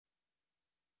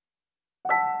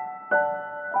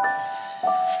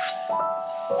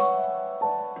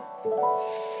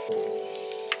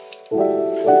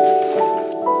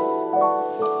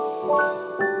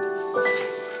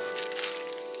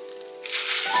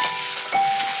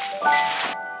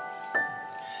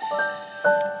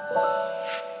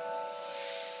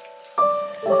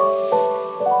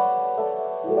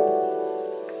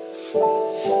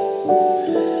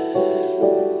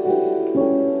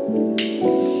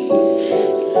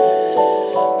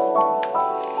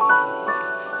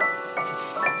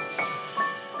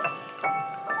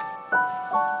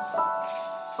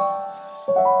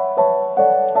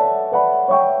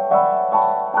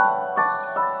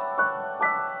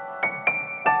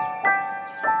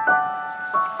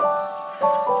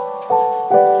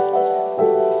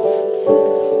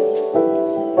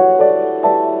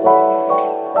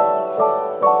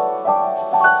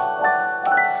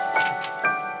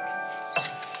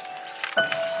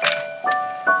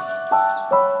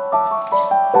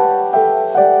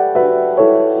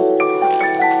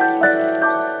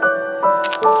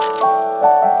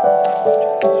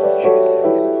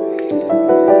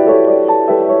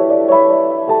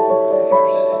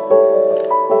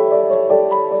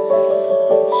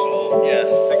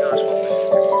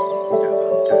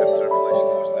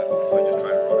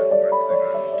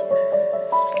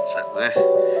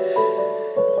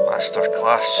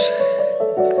Masterclass.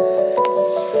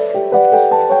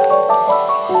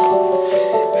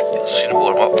 You'll soon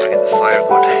warm up when I get the fire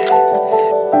going.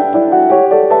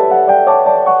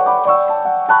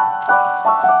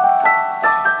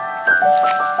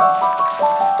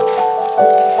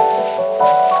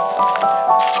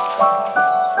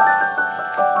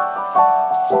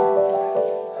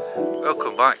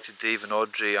 Welcome back to Dave and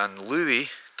Audrey and Louie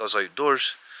Does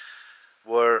Outdoors.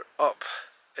 We're up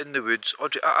in the woods.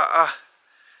 Audrey,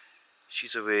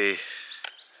 she's away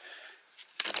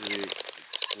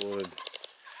exploring.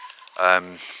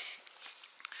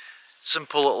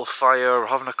 Simple little fire. We're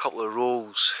having a couple of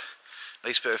rolls.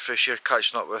 Nice bit of fresh air.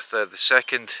 Catching up with the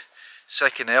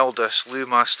second eldest Lou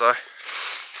Master.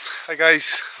 Hi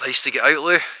guys. Nice to get out,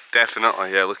 Lou.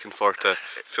 Definitely, yeah. Looking forward to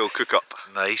full cook up.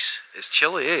 Nice. It's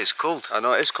chilly, eh? It's cold. I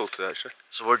know it is cold today actually.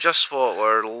 So we're just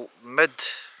we're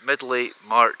mid-late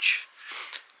March.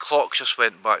 Clock just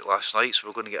went back last night, so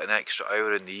we're going to get an extra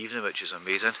hour in the evening, which is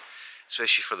amazing,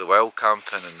 especially for the wild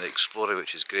camping and the exploring,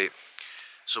 which is great.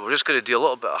 So we're just going to do a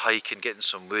little bit of hiking, getting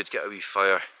some wood, get a wee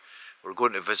fire. We're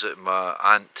going to visit my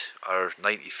aunt, our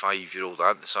 95-year-old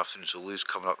aunt this afternoon, so Lou's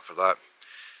coming up for that.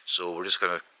 So we're just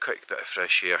going to quick bit of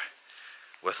fresh air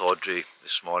with Audrey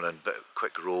this morning,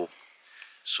 quick roll.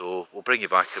 So we'll bring you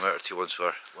back in a minute or two once we're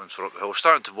up the hill. We're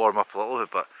starting to warm up a little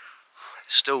bit, but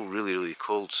it's still really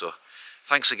cold. So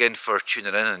thanks again for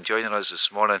tuning in and joining us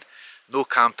this morning. No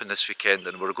camping this weekend,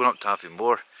 and we're going up to having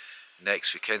more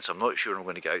next weekend, so I'm not sure I'm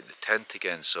going to get out in the tent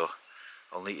again, so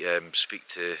I'll need to speak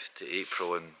to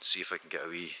April and see if I can get a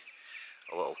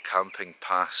little camping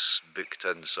pass booked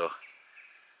in. So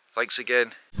thanks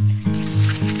again.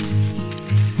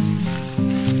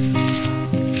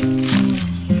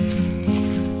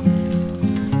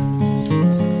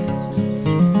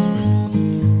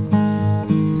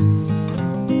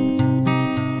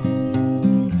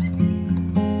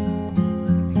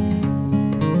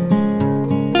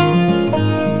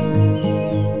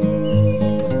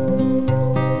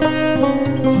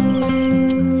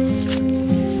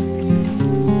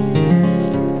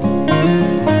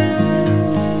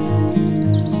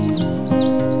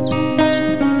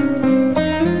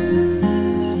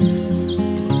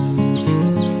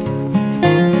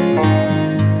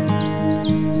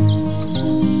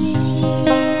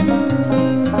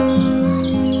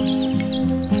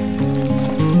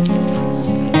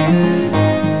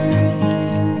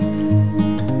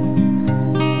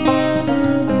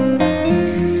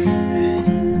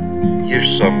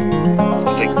 Here's some,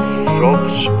 I think, frog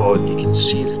spawn. You can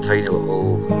see the tiny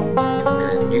little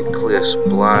kind of nucleus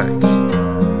black.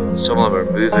 Some of them are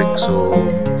moving, so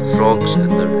frogs in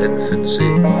their infancy.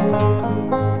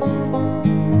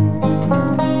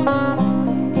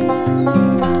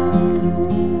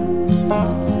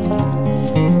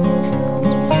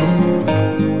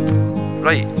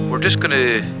 Right, we're just going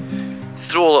to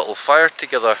throw a little fire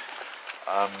together.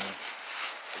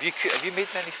 Have you made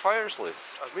many fires, Lou?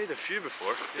 I've made a few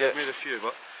before. Yeah, I've made a few,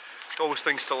 but it's always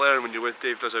things to learn when you're with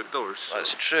Dave Does Outdoors. So.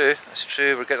 That's true. That's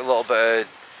true. We're getting a little bit of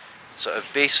sort of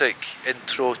basic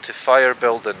intro to fire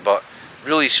building, but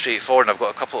really straightforward. And I've got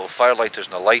a couple of fire lighters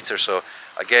and a lighter, so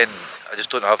again, I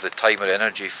just don't have the time or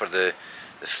energy for the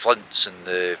flints and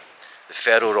the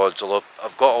ferro rods. Although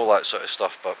I've got all that sort of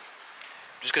stuff, but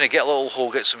I'm just going to get a little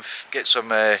hole, get some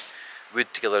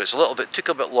wood together. It's took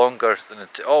a bit longer than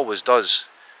it always does.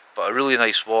 But But a really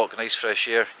nice walk, nice fresh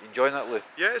air. You enjoying that, Lou?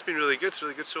 Yeah, it's been really good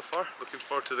so far. Looking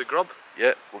forward to the grub.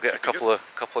 Yeah, we'll get a couple of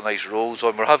nice rolls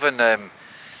on. We're having a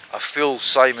full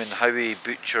Simon Howie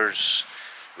Butchers.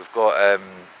 We've got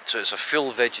so it's a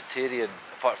full vegetarian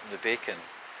apart from the bacon.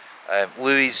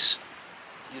 Louis,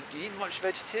 you eat much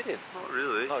vegetarian? Not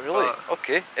really. Not really.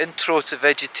 Okay. Intro to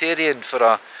vegetarian for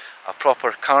a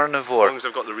proper carnivore. As long as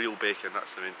I've got the real bacon,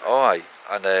 that's the main thing. Oh aye,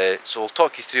 and so we'll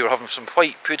talk you through. We're having some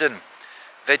white pudding,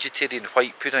 vegetarian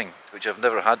white pudding, which I've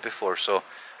never had before. So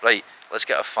right, let's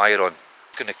get a fire on. I'm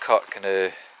gonna cut kind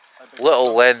of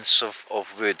little lengths of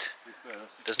wood.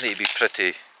 Doesn't need to be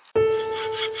pretty.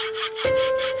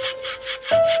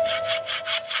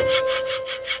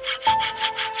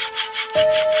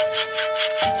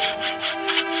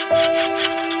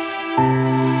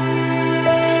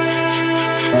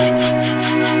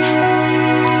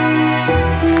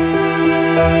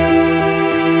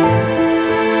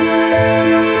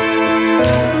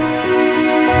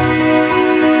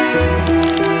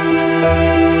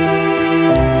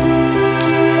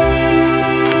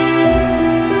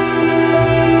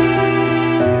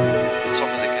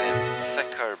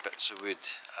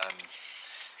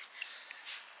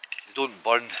 They don't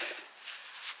burn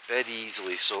very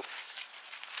easily, so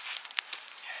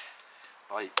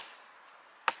right.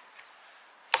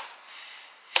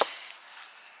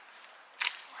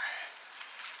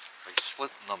 By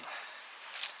splitting them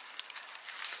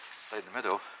down the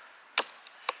middle,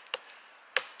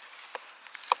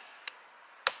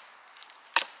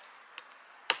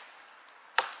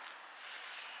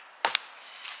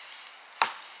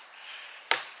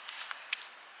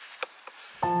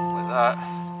 like that.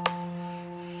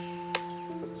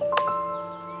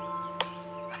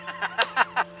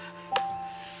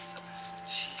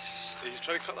 Jesus. Are you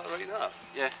trying to cut that right now?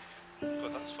 Yeah.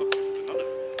 But that's fucking banana.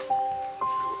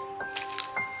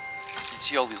 You can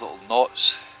see all these little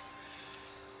knots.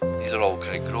 These are all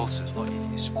kind of growth, so it's not easy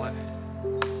to split.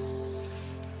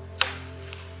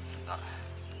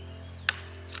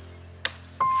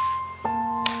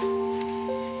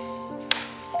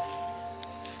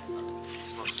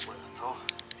 It's not split at all.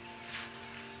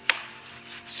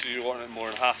 So you want it more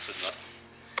than half than that?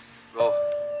 Well,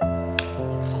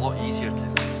 it's a lot easier to do.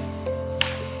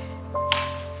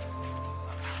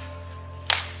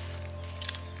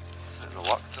 Sit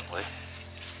reluctantly.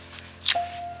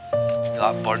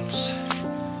 That burns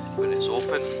when it's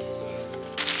open.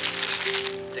 Just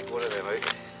take one of them out.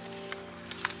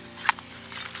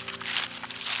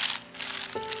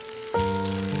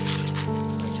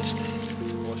 Just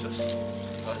watch this.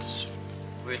 That's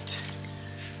wood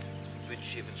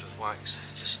shavings with wax.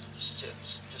 Just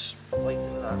light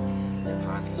it with that. Your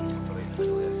hand is put right in the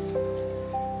middle there.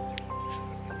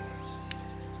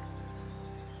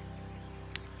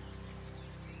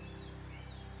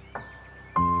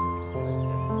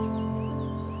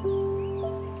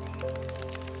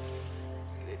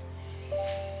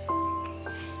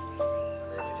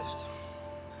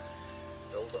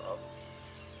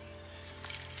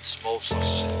 Small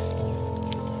stuff's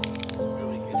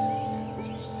really good.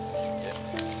 Yeah.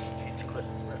 It's quick,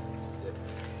 isn't it? Yeah.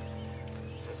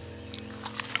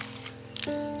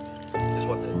 Just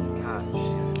want to catch.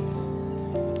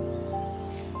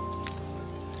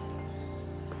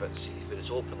 But see, when it's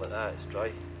open like that, it's dry.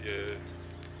 Yeah.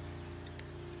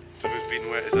 So if it's been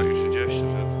wet, is that your suggestion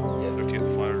then? Yeah. Or take the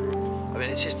fire room? I mean,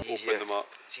 it's just easier. Open them up.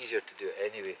 It's easier to do it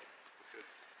anyway. Okay.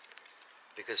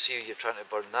 Because see, you're trying to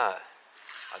burn that,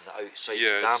 and the outside's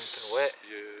Yeah, damp and wet.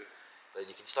 Yeah. Then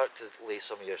you can start to lay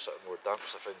some of your sort of more damp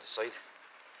stuff around the side.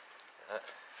 Like that.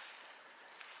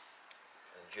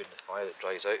 And during the fire it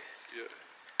dries out. Yeah.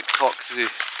 Talk through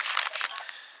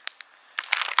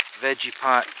veggie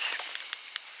pack,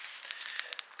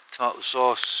 tomato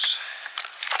sauce,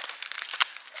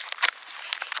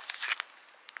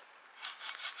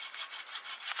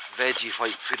 veggie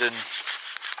white pudding,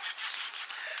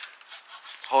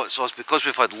 hot sauce. Because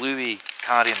we've had Louis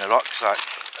carrying the rucksack,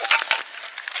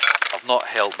 I've not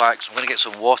held back, so I'm going to get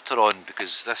some water on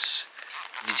because this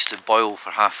needs to boil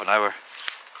for half an hour.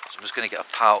 So I'm just going to get a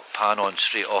pan on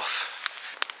straight off.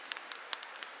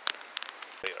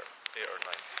 8 or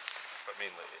 9, but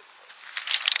mainly 8.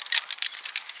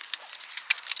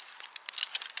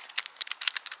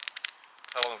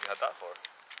 How long have you had that for?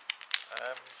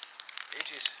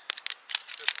 Ages.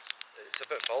 It's a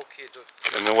bit bulky.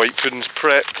 And the white pudding's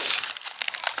prepped.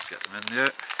 Get them in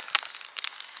there.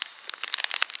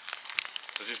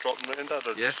 So just drop them right in, Dad?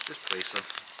 Or Yeah, just place them.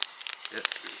 Yep.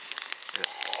 Yep.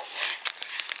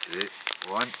 2,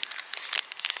 1.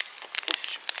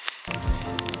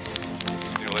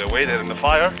 It's nearly away there in the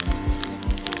fire.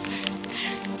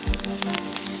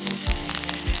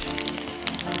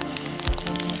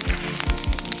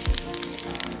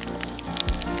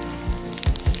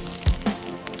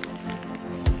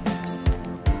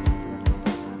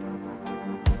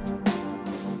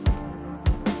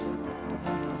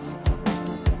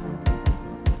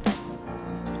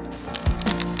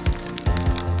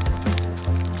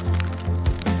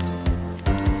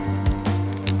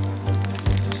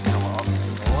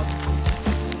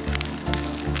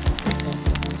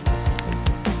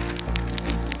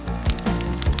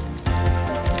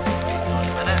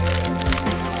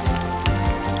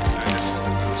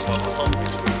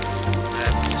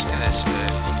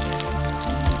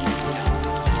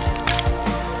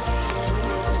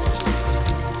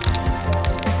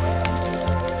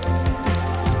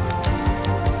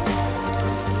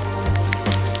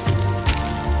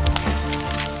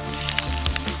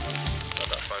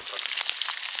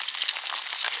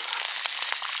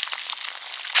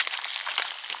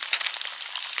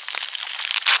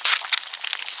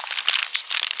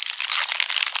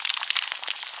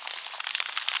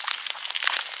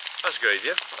 That's a good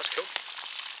idea. That's cool.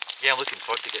 Yeah, I'm looking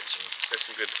forward to getting Get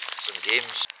some good. some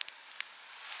games.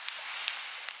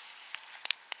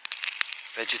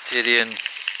 Vegetarian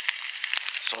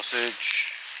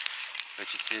sausage,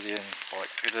 vegetarian black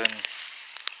pudding.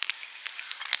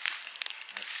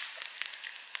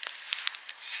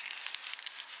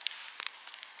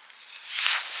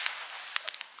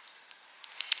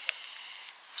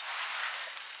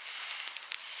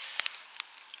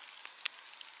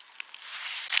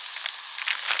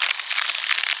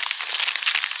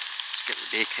 Get the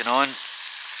bacon on.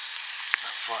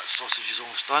 That flat sausage is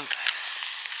almost done.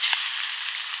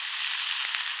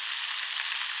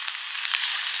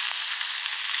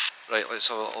 Right, let's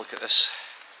have a little look at this.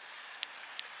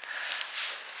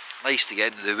 Nice to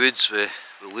get into the woods with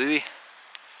Louis.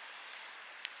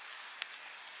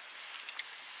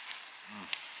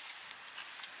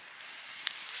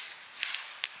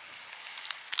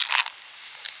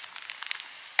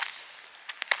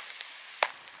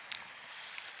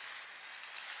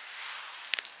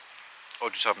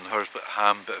 Audrey's having hers, but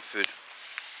ham, bit of food.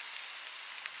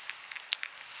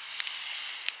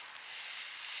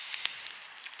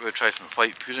 We're going to try some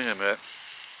white pudding in a minute.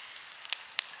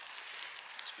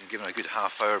 It's been given a good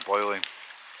half-hour boiling.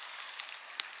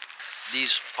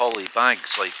 These poly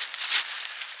bags, like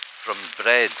from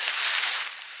bread,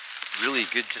 really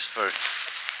good just for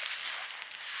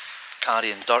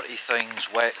carrying dirty things,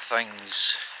 wet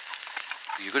things.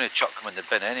 You're going to chuck them in the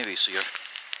bin anyway, so you're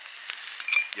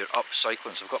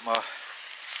upcycling. So I've got my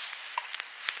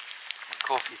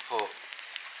coffee pot.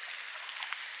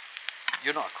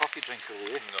 You're not a coffee drinker, are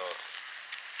you? No.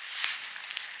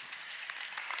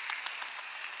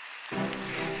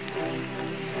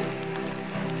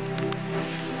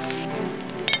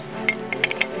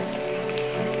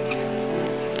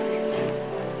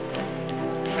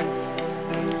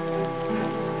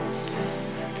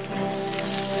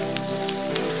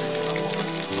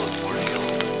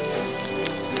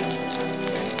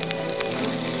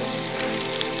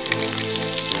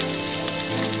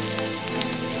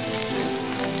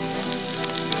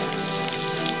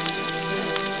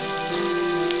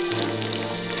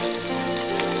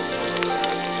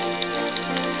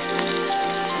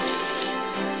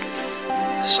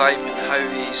 Simon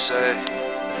Howie's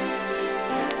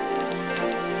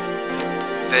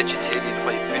vegetarian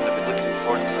white pudding. I've been looking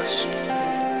forward to this.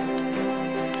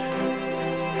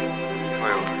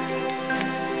 Well,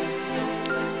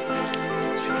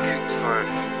 it's been cooked for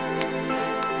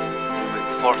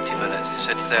about 40 minutes. They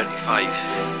said 35.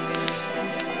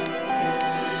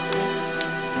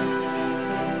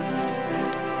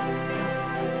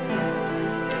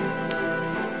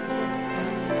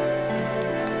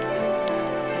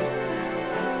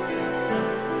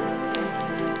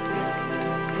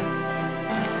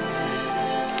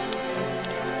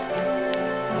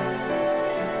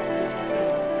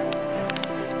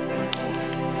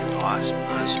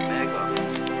 That's mega.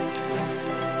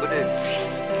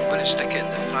 I'm gonna stick it in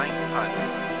the frying pan.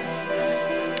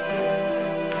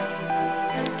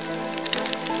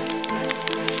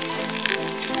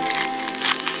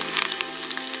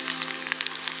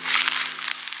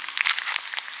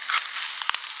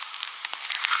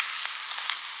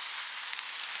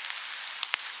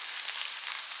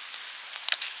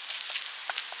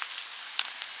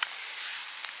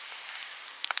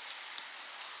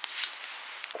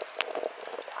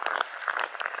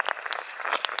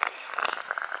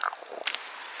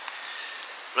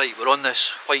 Right, we're on this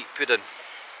white pudding.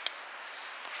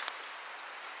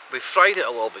 We fried it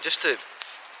a little bit just to... It's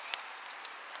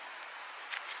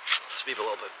maybe a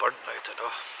little bit burnt now, I don't know.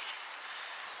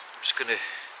 I'm just gonna...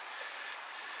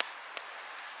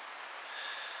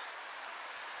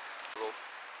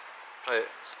 Try it.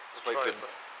 It's white pudding.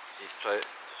 You try it.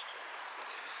 Just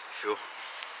feel.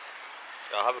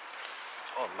 Yeah, I have it.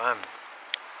 Oh man.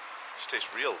 This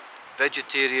tastes real.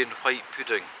 Vegetarian white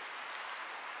pudding.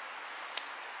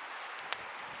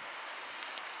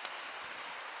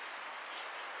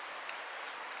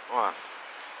 Wow.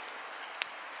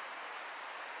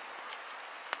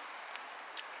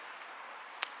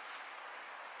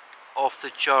 Off the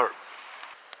chart.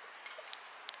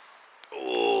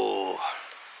 Oh.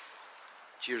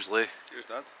 Cheers, Lee. Cheers,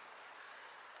 Dad.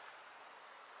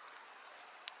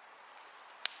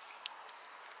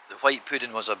 The white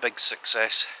pudding was a big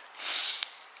success.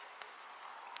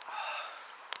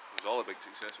 It was all a big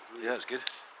success. It really Yeah, it's good.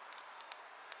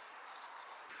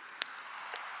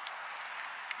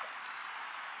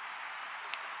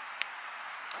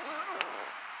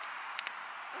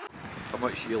 How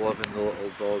much are you loving the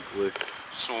little dog, Lou?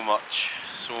 So much,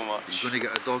 so much. Are you going to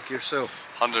get a dog yourself?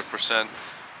 100%.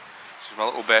 She's my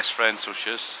little best friend, so she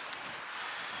is.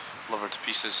 Love her to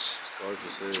pieces. It's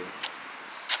gorgeous, eh?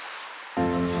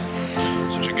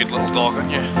 Such a good little dog,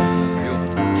 aren't you?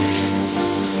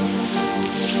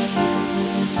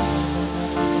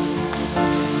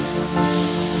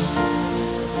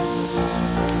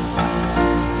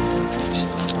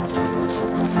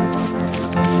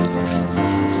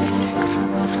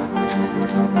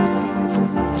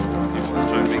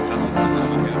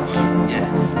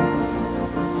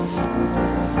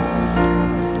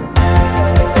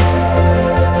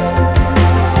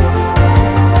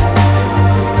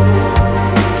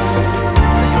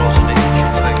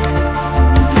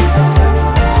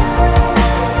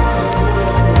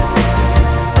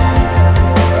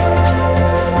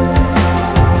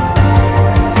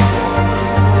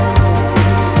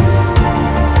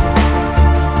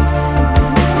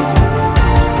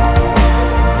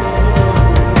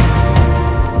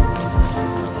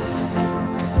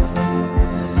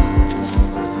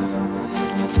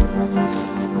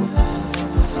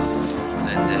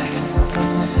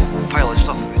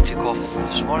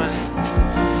 This morning.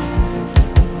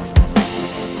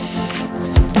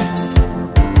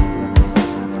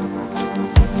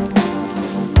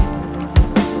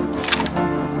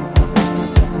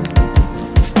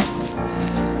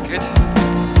 Good.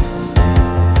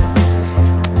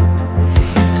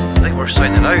 I think we're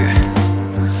signing out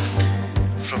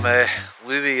from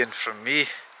Louis and from me. Was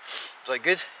that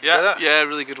good? Yeah, yeah,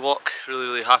 really good walk.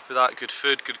 Really happy with that. Good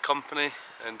food, good company,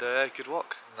 and good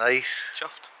walk. Nice.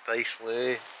 Chuffed.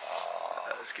 Nicely. Oh,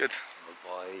 that was good.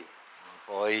 My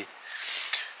boy.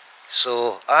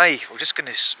 So,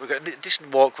 we're going a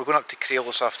decent walk. We're going up to Crail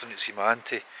this afternoon to see my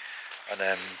auntie,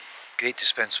 and great to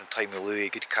spend some time with Louis.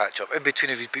 Good catch up. In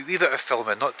between, we've been a wee bit of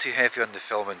filming, not too heavy on the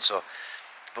filming, so,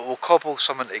 but we'll cobble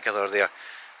something together there,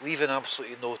 leaving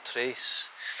absolutely no trace.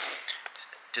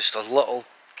 Just a little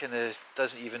kind of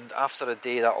doesn't even, after a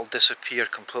day that'll disappear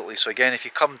completely. So again, if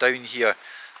you come down here,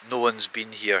 no one's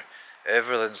been here.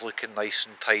 Everything's looking nice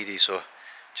and tidy, so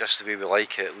just the way we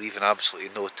like it, leaving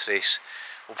absolutely no trace.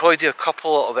 We'll probably do a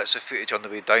couple little bits of footage on the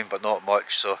way down, but not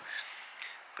much. So I'm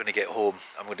going to get home,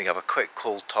 I'm going to have a quick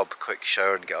cold tub, quick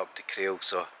shower and get up to Crail,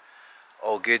 so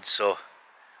all good. So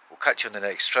we'll catch you on the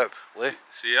next trip. Lou,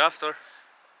 See you after.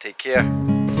 take care.